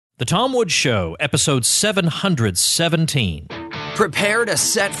The Tom Woods Show, episode 717. Prepare to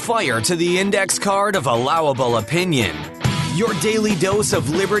set fire to the index card of allowable opinion. Your daily dose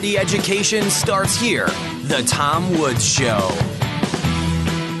of liberty education starts here. The Tom Woods Show.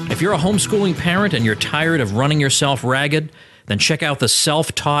 If you're a homeschooling parent and you're tired of running yourself ragged, then check out the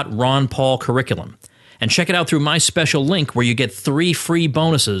self-taught Ron Paul curriculum. And check it out through my special link where you get 3 free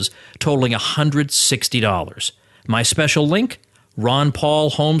bonuses totaling $160. My special link?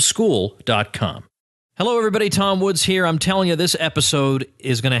 ronpaulhomeschool.com. Hello, everybody. Tom Woods here. I'm telling you, this episode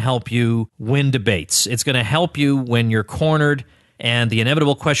is going to help you win debates. It's going to help you when you're cornered and the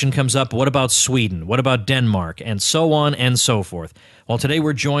inevitable question comes up, what about Sweden? What about Denmark? And so on and so forth. Well, today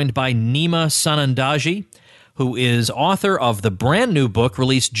we're joined by Nima Sanandaji, who is author of the brand new book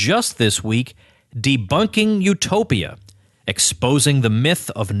released just this week, Debunking Utopia, Exposing the Myth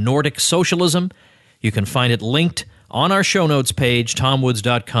of Nordic Socialism. You can find it linked on our show notes page,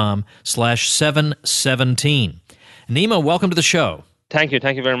 tomwoods.com/717. Nima, welcome to the show. Thank you.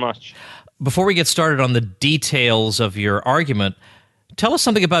 Thank you very much. Before we get started on the details of your argument, tell us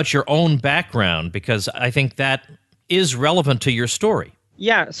something about your own background, because I think that is relevant to your story.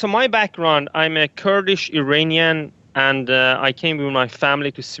 Yeah, so my background, I'm a Kurdish Iranian, and I came with my family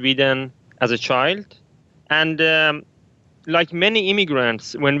to Sweden as a child. And like many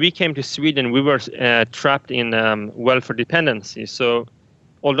immigrants, when we came to Sweden, we were trapped in welfare dependency. So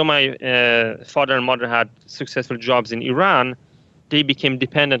although my father and mother had successful jobs in Iran, they became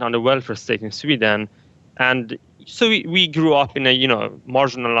dependent on the welfare state in Sweden. And so we grew up in a,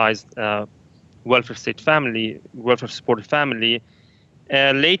 marginalized welfare state family, welfare supported family.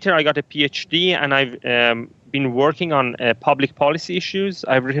 Later, I got a PhD, and I've been working on public policy issues.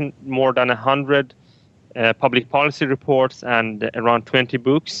 I've written more than 100 public policy reports and around 20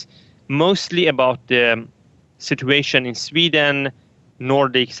 books, mostly about the situation in Sweden,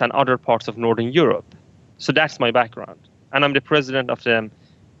 Nordics, and other parts of Northern Europe. So that's my background. And I'm the president of the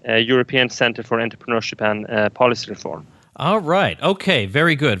European Center for Entrepreneurship and Policy Reform. All right. Okay.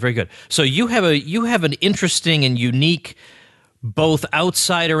 Very good. Very good. So you have an interesting and unique both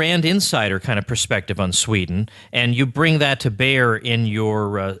outsider and insider kind of perspective on Sweden, and you bring that to bear in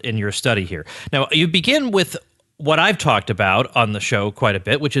your study here. Now, you begin with what I've talked about on the show quite a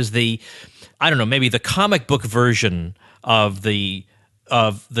bit, which is maybe the comic book version of the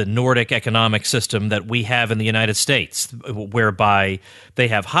Nordic economic system that we have in the United States, whereby they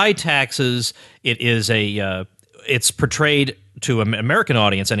have high taxes. It's portrayed to an American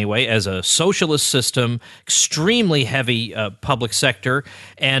audience anyway as a socialist system, extremely heavy public sector,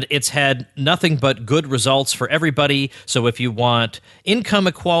 and it's had nothing but good results for everybody. So if you want income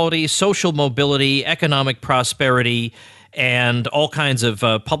equality, social mobility, economic prosperity, and all kinds of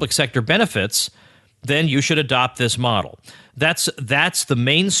public sector benefits, then you should adopt this model. That's the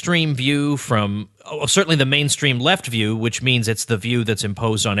mainstream view certainly the mainstream left view, which means it's the view that's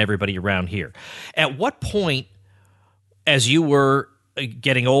imposed on everybody around here. At what point, as you were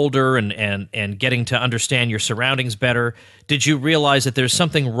getting older and getting to understand your surroundings better, did you realize that there's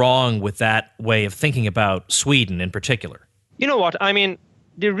something wrong with that way of thinking about Sweden in particular? You know what? I mean,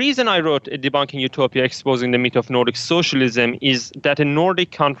 the reason I wrote Debunking Utopia, Exposing the Myth of Nordic Socialism is that the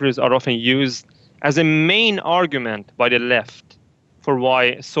Nordic countries are often used as a main argument by the left for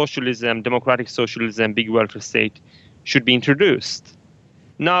why socialism, democratic socialism, big welfare state should be introduced.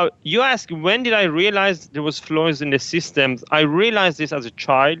 Now, you ask, when did I realize there was flaws in the systems? I realized this as a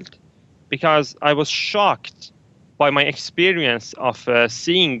child because I was shocked by my experience of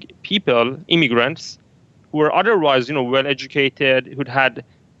seeing people, immigrants, who were otherwise, well-educated, who'd had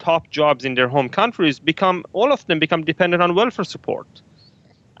top jobs in their home countries, all of them become dependent on welfare support.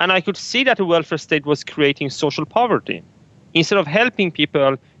 And I could see that the welfare state was creating social poverty. Instead of helping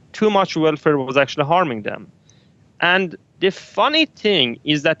people, too much welfare was actually harming them. And the funny thing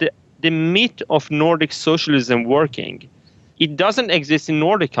is that the myth of Nordic socialism working, it doesn't exist in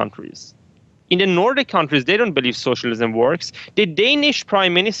Nordic countries. In the Nordic countries, they don't believe socialism works. The Danish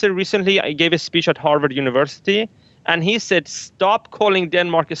prime minister recently gave a speech at Harvard University, and he said, stop calling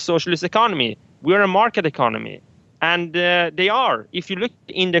Denmark a socialist economy. We're a market economy. And they are. If you look at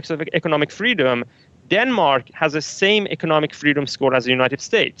the index of economic freedom, Denmark has the same economic freedom score as the United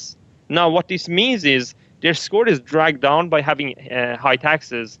States. Now, what this means is their score is dragged down by having high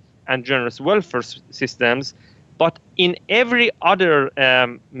taxes and generous welfare systems. But in every other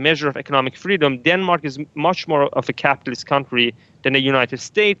measure of economic freedom, Denmark is much more of a capitalist country than the United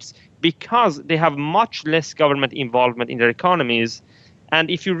States because they have much less government involvement in their economies. And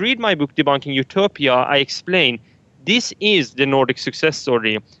if you read my book, Debunking Utopia, I explain this is the Nordic success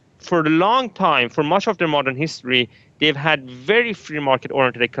story. For a long time, for much of their modern history, They've had very free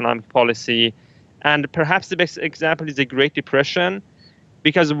market-oriented economic policy. And perhaps the best example is the Great Depression,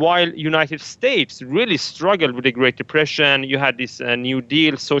 because while United States really struggled with the Great Depression, you had this New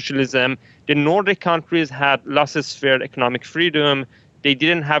Deal, socialism, the Nordic countries had laissez-faire economic freedom, they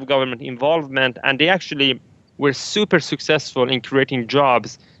didn't have government involvement, and they actually were super successful in creating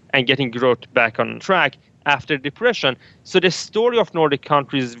jobs and getting growth back on track after depression. So the story of Nordic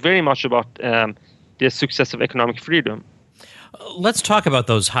countries is very much about the success of economic freedom. Let's talk about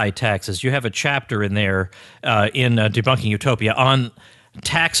those high taxes. You have a chapter in there in Debunking Utopia on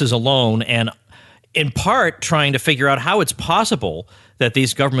taxes alone, and in part trying to figure out how it's possible that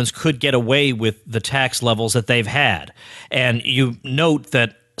these governments could get away with the tax levels that they've had. And you note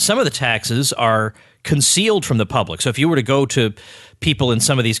that some of the taxes are concealed from the public. So if you were to go to people in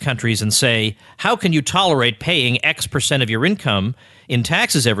some of these countries and say, how can you tolerate paying X% of your income in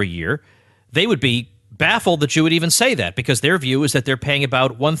taxes every year, they would be baffled that you would even say that, because their view is that they're paying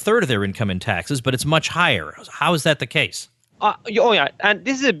about 1/3 of their income in taxes, but it's much higher. How is that the case? Oh yeah, and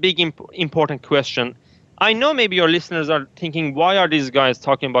this is a big important question. I know maybe your listeners are thinking, why are these guys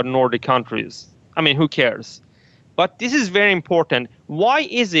talking about Nordic countries? I mean, who cares? But this is very important. Why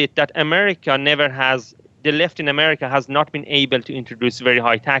is it that the left in America has not been able to introduce very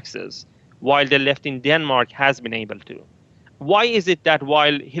high taxes, while the left in Denmark has been able to? Why is it that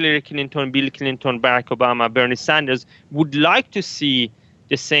while Hillary Clinton, Bill Clinton, Barack Obama, Bernie Sanders would like to see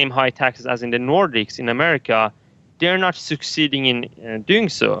the same high taxes as in the Nordics in America, they're not succeeding in doing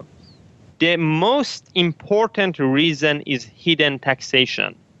so? The most important reason is hidden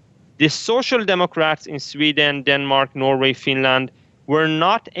taxation. The Social Democrats in Sweden, Denmark, Norway, Finland were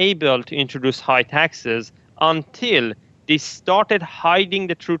not able to introduce high taxes until they started hiding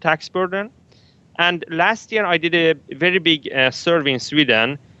the true tax burden. And last year, I did a very big survey in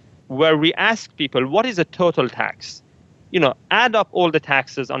Sweden where we asked people, what is a total tax? Add up all the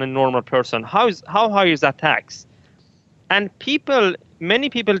taxes on a normal person. How high is that tax? And many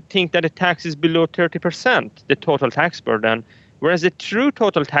people think that a tax is below 30%, the total tax burden, whereas the true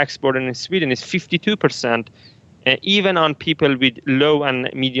total tax burden in Sweden is 52%, even on people with low and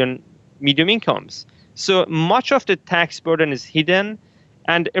medium incomes. So much of the tax burden is hidden.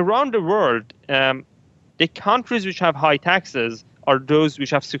 And around the world, the countries which have high taxes are those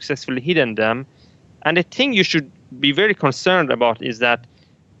which have successfully hidden them. And the thing you should be very concerned about is that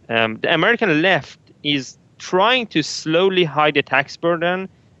the American left is trying to slowly hide the tax burden.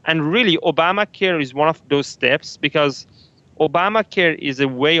 And really, Obamacare is one of those steps, because Obamacare is a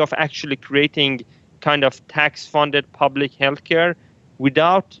way of actually creating kind of tax-funded public healthcare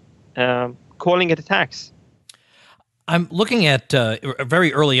without calling it a tax. I'm looking at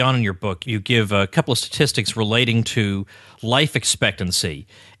very early on in your book, you give a couple of statistics relating to life expectancy.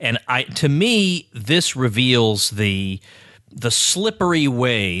 And to me, this reveals the slippery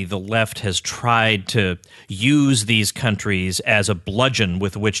way the left has tried to use these countries as a bludgeon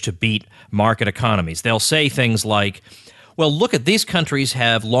with which to beat market economies. They'll say things like, well, look at these countries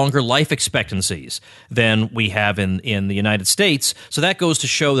have longer life expectancies than we have in the United States, so that goes to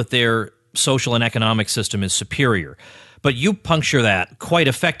show that their social and economic system is superior. But you puncture that quite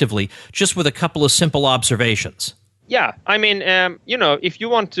effectively just with a couple of simple observations. Yeah, I mean, if you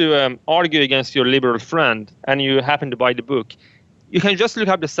want to argue against your liberal friend and you happen to buy the book, you can just look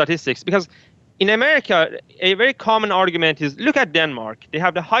up the statistics. Because in America, a very common argument is, look at Denmark. They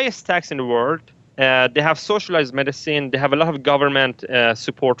have the highest tax in the world. They have socialized medicine. They have a lot of government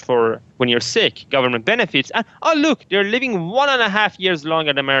support for when you're sick, government benefits. And look, they're living 1.5 years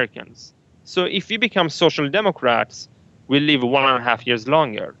longer than Americans. So if we become social democrats, we live 1.5 years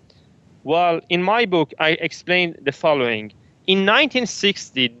longer. Well, in my book, I explained the following. In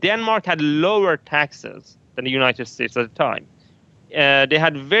 1960, Denmark had lower taxes than the United States at the time. They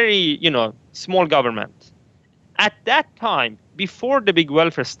had very, small government. At that time, before the big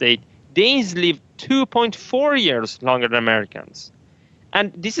welfare state, Danes lived 2.4 years longer than Americans.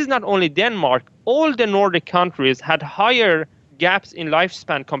 And this is not only Denmark. All the Nordic countries had higher gaps in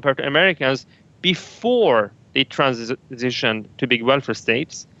lifespan compared to Americans before they transitioned to big welfare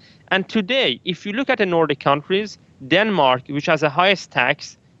states. And today, if you look at the Nordic countries, Denmark, which has the highest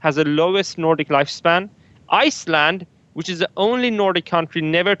tax, has the lowest Nordic lifespan. Iceland, which is the only Nordic country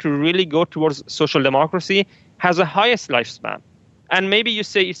never to really go towards social democracy, has the highest lifespan. And maybe you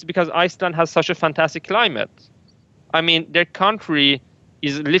say it's because Iceland has such a fantastic climate. I mean, their country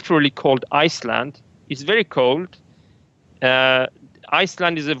is literally called Iceland. It's very cold.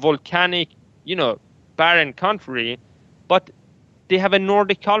 Iceland is a volcanic, barren country, but they have a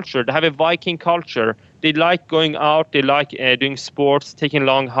Nordic culture. They have a Viking culture. They like going out. They like doing sports, taking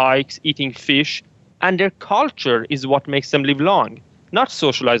long hikes, eating fish. and their culture is what makes them live long, not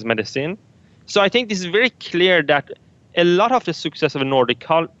socialized medicine. So I think this is very clear that a lot of the success of Nordic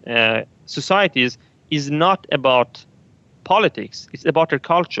societies is not about politics, it's about their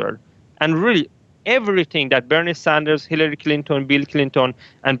culture. And really, everything that Bernie Sanders, Hillary Clinton, Bill Clinton,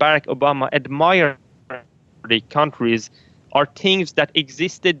 and Barack Obama admire in Nordic countries are things that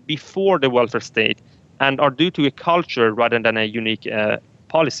existed before the welfare state and are due to a culture rather than a unique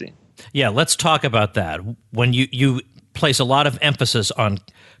policy. Yeah, let's talk about that. When you place a lot of emphasis on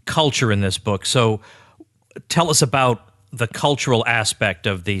culture in this book, so tell us about the cultural aspect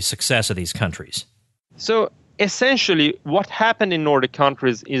of the success of these countries. So essentially, what happened in Nordic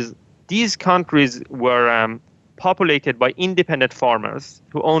countries is these countries were populated by independent farmers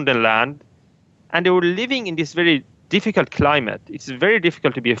who owned the land, and they were living in this very difficult climate. It's very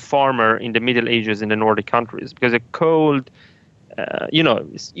difficult to be a farmer in the Middle Ages in the Nordic countries because it's cold.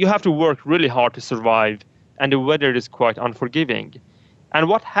 You have to work really hard to survive, and the weather is quite unforgiving. And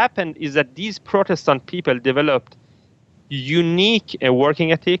what happened is that these Protestant people developed unique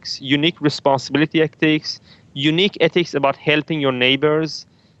working ethics, unique responsibility ethics, unique ethics about helping your neighbors,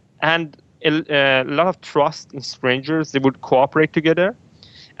 and a lot of trust in strangers. They would cooperate together.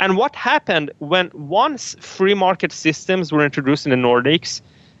 And what happened once free market systems were introduced in the Nordics,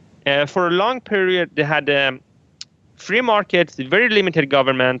 for a long period they had free markets, very limited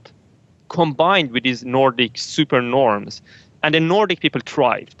government, combined with these Nordic super norms. And the Nordic people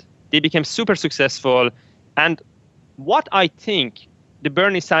thrived. They became super successful. And what I think the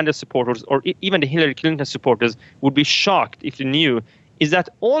Bernie Sanders supporters or even the Hillary Clinton supporters would be shocked if they knew is that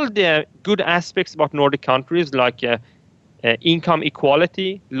all the good aspects about Nordic countries like income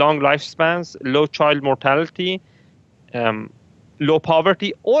equality, long lifespans, low child mortality, low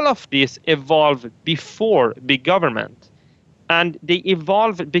poverty, all of this evolved before big government. And they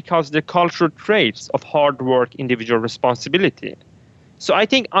evolved because the cultural traits of hard work, individual responsibility. So I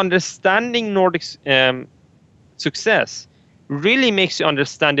think understanding Nordic success really makes you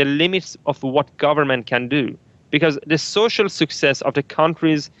understand the limits of what government can do. Because the social success of the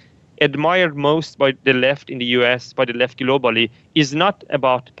countries admired most by the left in the US, by the left globally, is not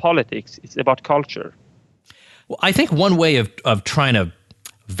about politics, it's about culture. Well, I think one way of trying to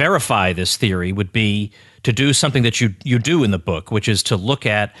verify this theory would be to do something that you do in the book, which is to look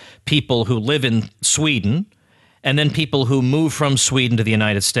at people who live in Sweden and then people who move from Sweden to the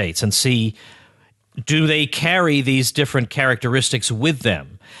United States and see, do they carry these different characteristics with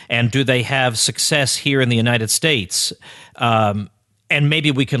them? And do they have success here in the United States? And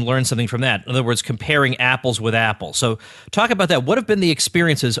maybe we can learn something from that. In other words, comparing apples with apples. So talk about that. What have been the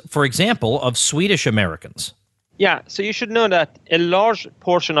experiences, for example, of Swedish Americans? Yeah, so you should know that a large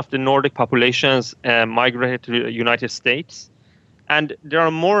portion of the Nordic populations migrated to the United States. And there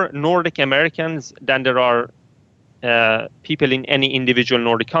are more Nordic Americans than there are people in any individual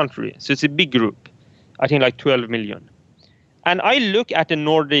Nordic country. So it's a big group, I think like 12 million. And I look at the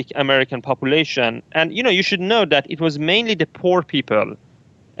Nordic American population, and you should know that it was mainly the poor people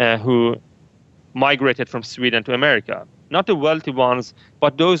who migrated from Sweden to America. Not the wealthy ones,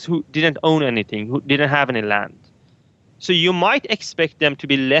 but those who didn't own anything, who didn't have any land. So you might expect them to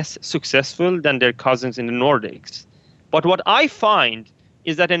be less successful than their cousins in the Nordics. But what I find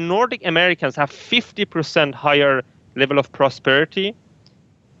is that the Nordic Americans have 50% higher level of prosperity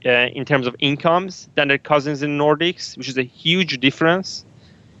in terms of incomes than their cousins in the Nordics, which is a huge difference.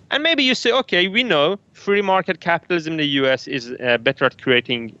 And maybe you say, okay, we know free market capitalism in the US is better at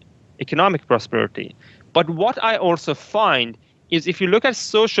creating economic prosperity. But what I also find is if you look at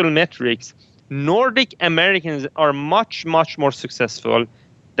social metrics, Nordic Americans are much, much more successful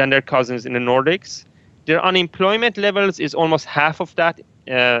than their cousins in the Nordics. Their unemployment levels is almost half of that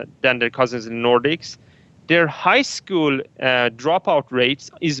than their cousins in the Nordics. Their high school dropout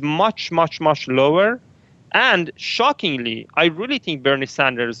rates is much, much, much lower. And shockingly, I really think Bernie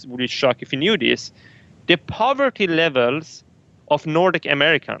Sanders would be shocked if he knew this, the poverty levels of Nordic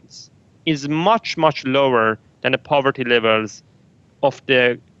Americans is much, much lower than the poverty levels of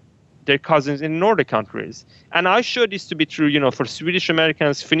their cousins in Nordic countries. And I show this to be true, for Swedish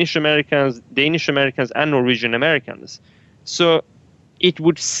Americans, Finnish Americans, Danish Americans, and Norwegian Americans. So it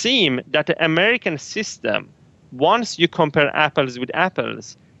would seem that the American system, once you compare apples with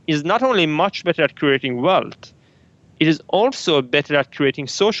apples, is not only much better at creating wealth, it is also better at creating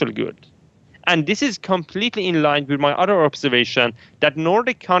social good. And this is completely in line with my other observation that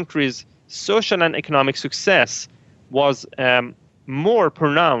Nordic countries' social and economic success was more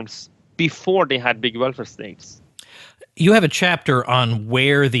pronounced before they had big welfare states. You have a chapter on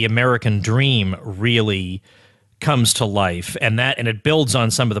where the American dream really comes to life, and it builds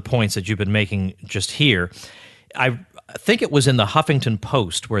on some of the points that you've been making just here. I think it was in the Huffington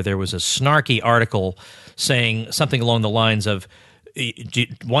Post where there was a snarky article saying something along the lines of, do you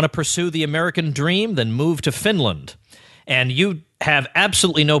want to pursue the American dream? Then move to Finland. And you have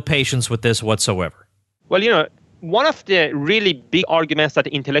absolutely no patience with this whatsoever. Well, one of the really big arguments that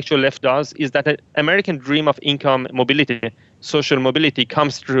the intellectual left does is that the American dream of income mobility, social mobility,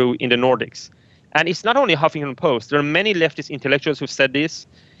 comes through in the Nordics. And it's not only Huffington Post. There are many leftist intellectuals who've said this.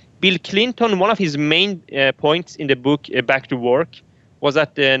 Bill Clinton, one of his main points in the book Back to Work, was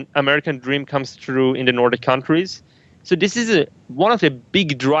that the American dream comes through in the Nordic countries. So this is one of the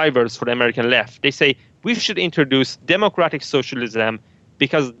big drivers for the American left. They say we should introduce democratic socialism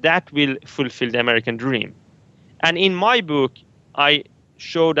because that will fulfill the American dream. And in my book, I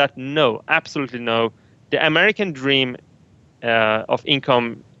show that no, absolutely no, the American dream of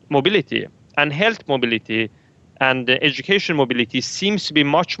income mobility and health mobility and education mobility seems to be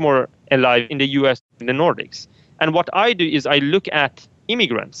much more alive in the US than the Nordics. And what I do is I look at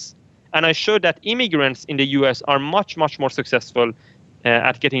immigrants, and I show that immigrants in the US are much, much more successful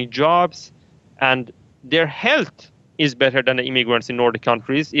at getting jobs, and their health is better than the immigrants in Nordic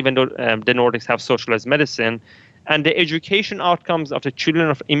countries, even though the Nordics have socialized medicine. And the education outcomes of the children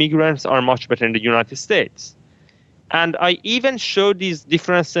of immigrants are much better in the United States. And I even show these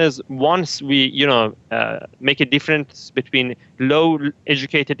differences once we, make a difference between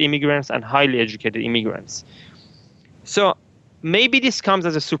low-educated immigrants and highly educated immigrants. So maybe this comes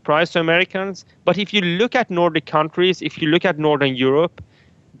as a surprise to Americans, but if you look at Nordic countries, if you look at Northern Europe,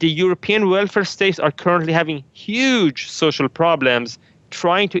 the European welfare states are currently having huge social problems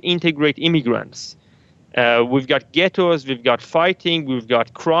trying to integrate immigrants. We've got ghettos, we've got fighting, we've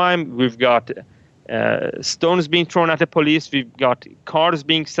got crime, we've got stones being thrown at the police, we've got cars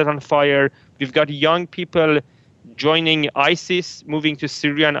being set on fire, we've got young people joining ISIS, moving to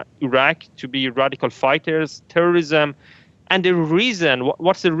Syria and Iraq to be radical fighters, terrorism. And the reason,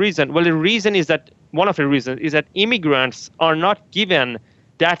 what's the reason? Well, the reason is that, one of the reasons is that immigrants are not given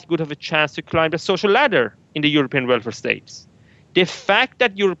that good of a chance to climb the social ladder in the European welfare states. The fact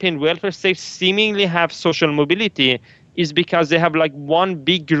that European welfare states seemingly have social mobility is because they have like one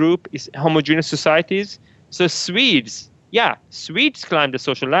big group, is homogeneous societies. So Swedes climb the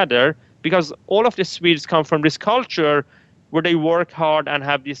social ladder because all of the Swedes come from this culture where they work hard and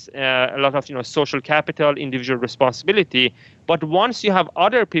have this a lot of social capital, individual responsibility. But once you have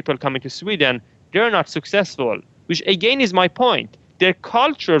other people coming to Sweden, they're not successful, which again is my point. Their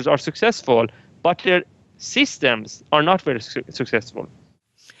cultures are successful, but their systems are not very successful.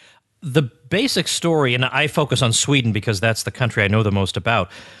 The basic story, and I focus on Sweden because that's the country I know the most about,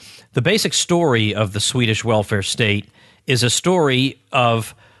 the basic story of the Swedish welfare state is a story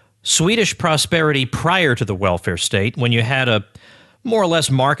of Swedish prosperity prior to the welfare state, when you had a more or less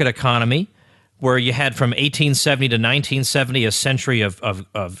market economy, where you had from 1870 to 1970 a century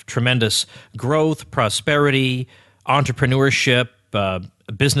of tremendous growth, prosperity, entrepreneurship,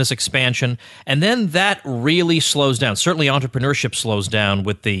 business expansion, and then that really slows down. Certainly entrepreneurship slows down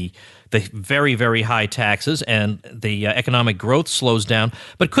with the very, very high taxes, and the economic growth slows down.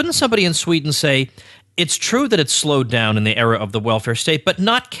 But couldn't somebody in Sweden say, it's true that it's slowed down in the era of the welfare state, but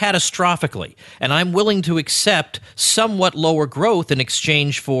not catastrophically, and I'm willing to accept somewhat lower growth in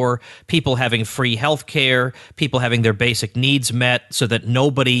exchange for people having free health care, people having their basic needs met, so that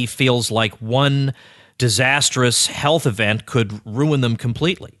nobody feels like one disastrous health event could ruin them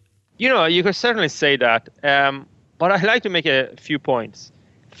completely? You could certainly say that, but I'd like to make a few points.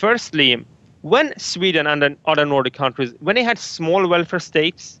 Firstly, when Sweden and the other Nordic countries, when they had small welfare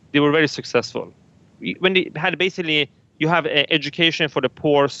states, they were very successful. When they had basically, you have education for the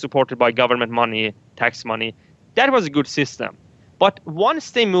poor supported by government money, tax money, that was a good system. But once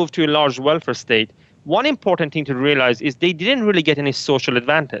they moved to a large welfare state, one important thing to realize is they didn't really get any social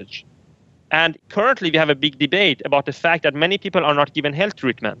advantage. And currently we have a big debate about the fact that many people are not given health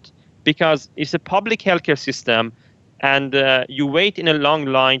treatment because it's a public healthcare system, and you wait in a long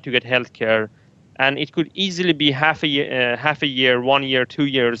line to get healthcare, and it could easily be half a year, 1 year, 2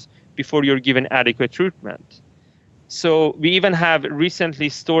 years before you're given adequate treatment. So we even have recently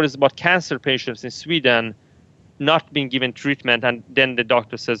stories about cancer patients in Sweden not being given treatment, and then the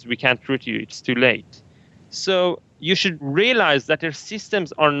doctor says, we can't treat you, it's too late. So you should realize that their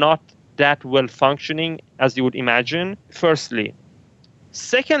systems are not that well functioning as you would imagine, firstly.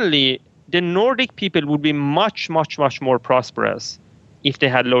 Secondly, the Nordic people would be much, much, much more prosperous if they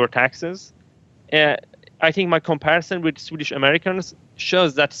had lower taxes. I think my comparison with Swedish Americans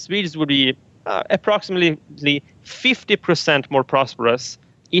shows that Swedes would be approximately 50% more prosperous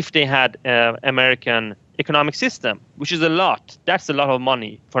if they had American economic system, which is a lot. That's a lot of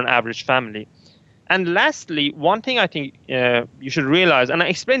money for an average family. And lastly, one thing I think you should realize, and I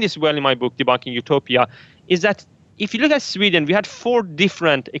explain this well in my book, Debunking Utopia, is that if you look at Sweden, we had 4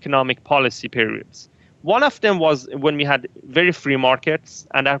 different economic policy periods. One of them was when we had very free markets,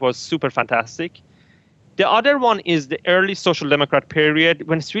 and that was super fantastic. The other one is the early social democrat period,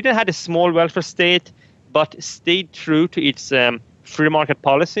 when Sweden had a small welfare state, but stayed true to its free market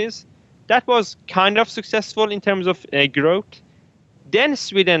policies. That was kind of successful in terms of growth. Then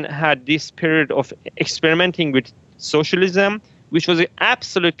Sweden had this period of experimenting with socialism, which was an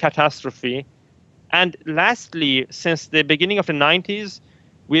absolute catastrophe. And lastly, since the beginning of the 90s,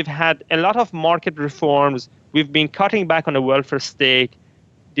 we've had a lot of market reforms. We've been cutting back on the welfare state.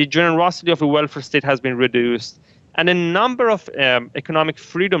 The generosity of the welfare state has been reduced. And a number of economic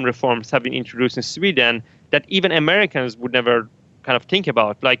freedom reforms have been introduced in Sweden that even Americans would never kind of think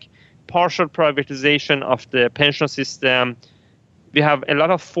about, like partial privatization of the pension system. We have a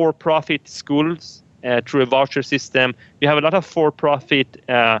lot of for-profit schools through a voucher system. We have a lot of for-profit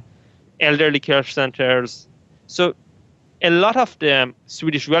elderly care centers. So a lot of the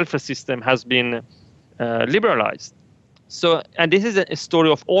Swedish welfare system has been liberalized. So, and this is a story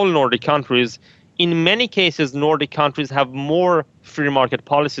of all Nordic countries. In many cases, Nordic countries have more free market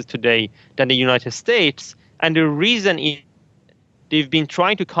policies today than the United States. And the reason is they've been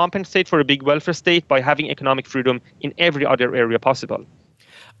trying to compensate for a big welfare state by having economic freedom in every other area possible.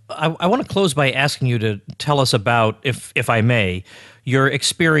 I want to close by asking you to tell us about, if I may, your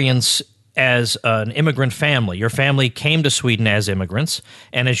experience as an immigrant family. Your family came to Sweden as immigrants,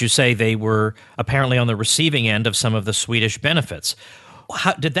 and as you say, they were apparently on the receiving end of some of the Swedish benefits.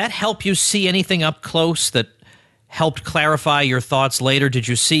 Did that help you see anything up close that helped clarify your thoughts later? Did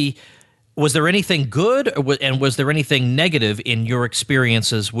you see, was there anything good, and was there anything negative in your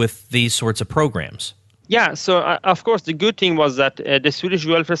experiences with these sorts of programs? Yeah, so of course the good thing was that the Swedish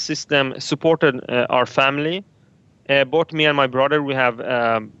welfare system supported our family. Both me and my brother, we have,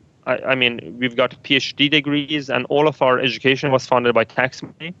 we've got PhD degrees, and all of our education was funded by tax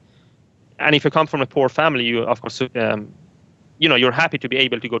money. And if you come from a poor family, you of course, you're happy to be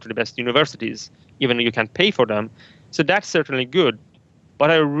able to go to the best universities, even though you can't pay for them. So that's certainly good.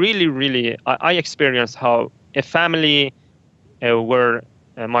 But I really experienced how a family where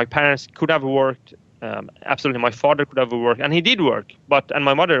my parents could have worked. Absolutely, my father could have worked, and he did work. And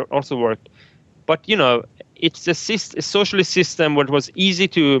my mother also worked. But it's a socialist system where it was easy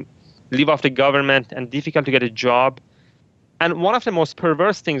to live off the government and difficult to get a job. And one of the most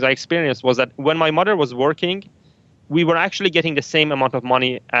perverse things I experienced was that when my mother was working, we were actually getting the same amount of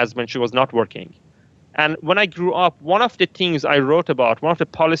money as when she was not working. And when I grew up, one of the things I wrote about, one of the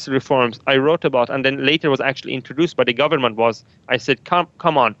policy reforms I wrote about, and then later was actually introduced by the government, was I said,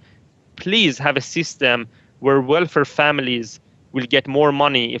 come on, please have a system where welfare families will get more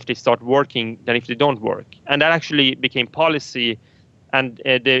money if they start working than if they don't work. And that actually became policy. And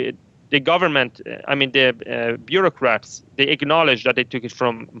the government, the bureaucrats, they acknowledged that they took it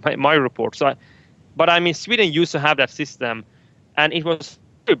from my report. But Sweden used to have that system, and it was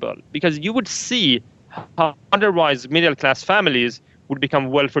terrible because you would see how otherwise middle-class families would become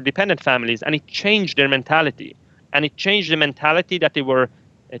welfare-dependent families, and it changed their mentality. And it changed the mentality that they were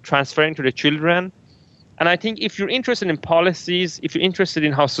transferring to the children. And I think if you're interested in policies, if you're interested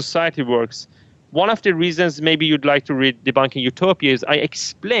in how society works, one of the reasons maybe you'd like to read Debunking Utopia is I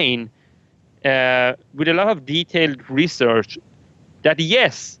explain with a lot of detailed research that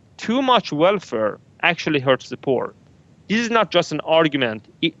yes, too much welfare actually hurts the poor. This is not just an argument.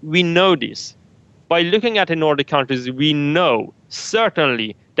 We know this. By looking at the Nordic countries, we know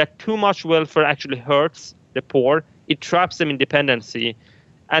certainly that too much welfare actually hurts the poor. It traps them in dependency.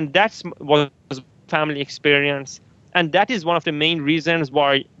 And that's what was family experience. And that is one of the main reasons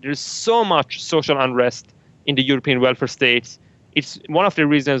why there's so much social unrest in the European welfare states. It's one of the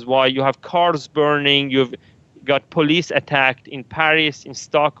reasons why you have cars burning, you've got police attacked in Paris, in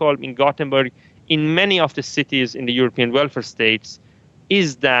Stockholm, in Gothenburg, in many of the cities in the European welfare states,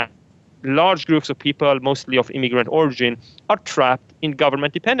 is that large groups of people, mostly of immigrant origin, are trapped in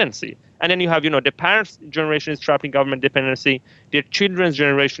government dependency. And then you have, the parents' generation is trapped in government dependency, their children's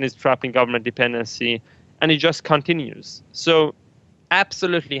generation is trapped in government dependency, and it just continues. So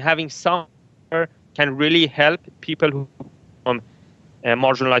absolutely, having some can really help people who from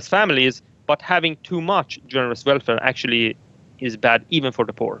marginalized families, but having too much generous welfare actually is bad even for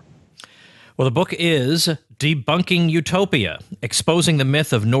the poor. Well, the book is Debunking Utopia, Exposing the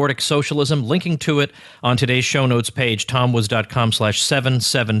Myth of Nordic Socialism, linking to it on today's show notes page,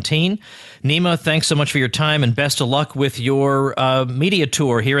 tomwoods.com/717. Nima, thanks so much for your time, and best of luck with your media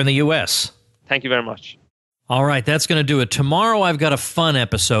tour here in the U.S. Thank you very much. All right, that's going to do it. Tomorrow I've got a fun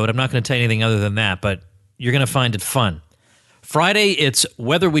episode. I'm not going to tell you anything other than that, but you're going to find it fun. Friday, it's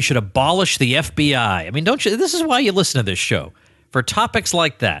whether we should abolish the FBI. I mean, don't you? This is why you listen to this show, for topics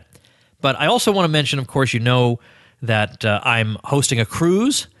like that. But I also want to mention, of course, you know that I'm hosting a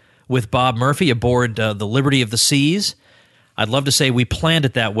cruise with Bob Murphy aboard the Liberty of the Seas. I'd love to say we planned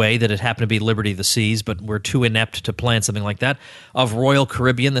it that way, that it happened to be Liberty of the Seas, but we're too inept to plan something like that. Of Royal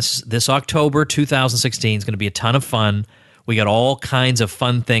Caribbean, this October 2016 is going to be a ton of fun. We got all kinds of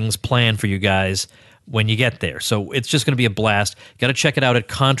fun things planned for you guys when you get there. So it's just going to be a blast. Got to check it out at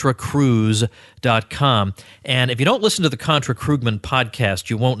ContraCruise.com. And if you don't listen to the Contra Krugman podcast,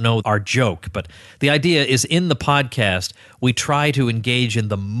 you won't know our joke. But the idea is, in the podcast, we try to engage in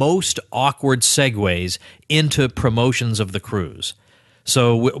the most awkward segues into promotions of the cruise.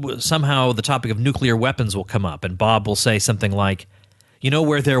 So somehow the topic of nuclear weapons will come up, and Bob will say something like, you know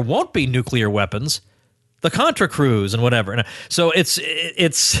where there won't be nuclear weapons? The Contra Cruise and whatever. So it's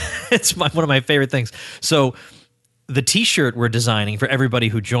one of my favorite things. So the T-shirt we're designing for everybody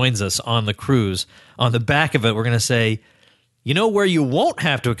who joins us on the cruise, on the back of it, we're going to say, you know where you won't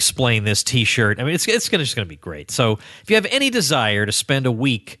have to explain this T-shirt. I mean, it's just going to be great. So if you have any desire to spend a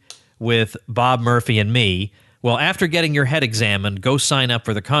week with Bob Murphy and me, well, after getting your head examined, go sign up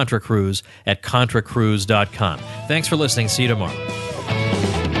for the Contra Cruise at ContraCruise.com. Thanks for listening. See you tomorrow.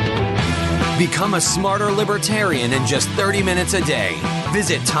 Become a smarter libertarian in just 30 minutes a day.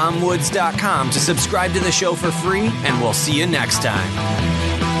 Visit TomWoods.com to subscribe to the show for free, and we'll see you next time.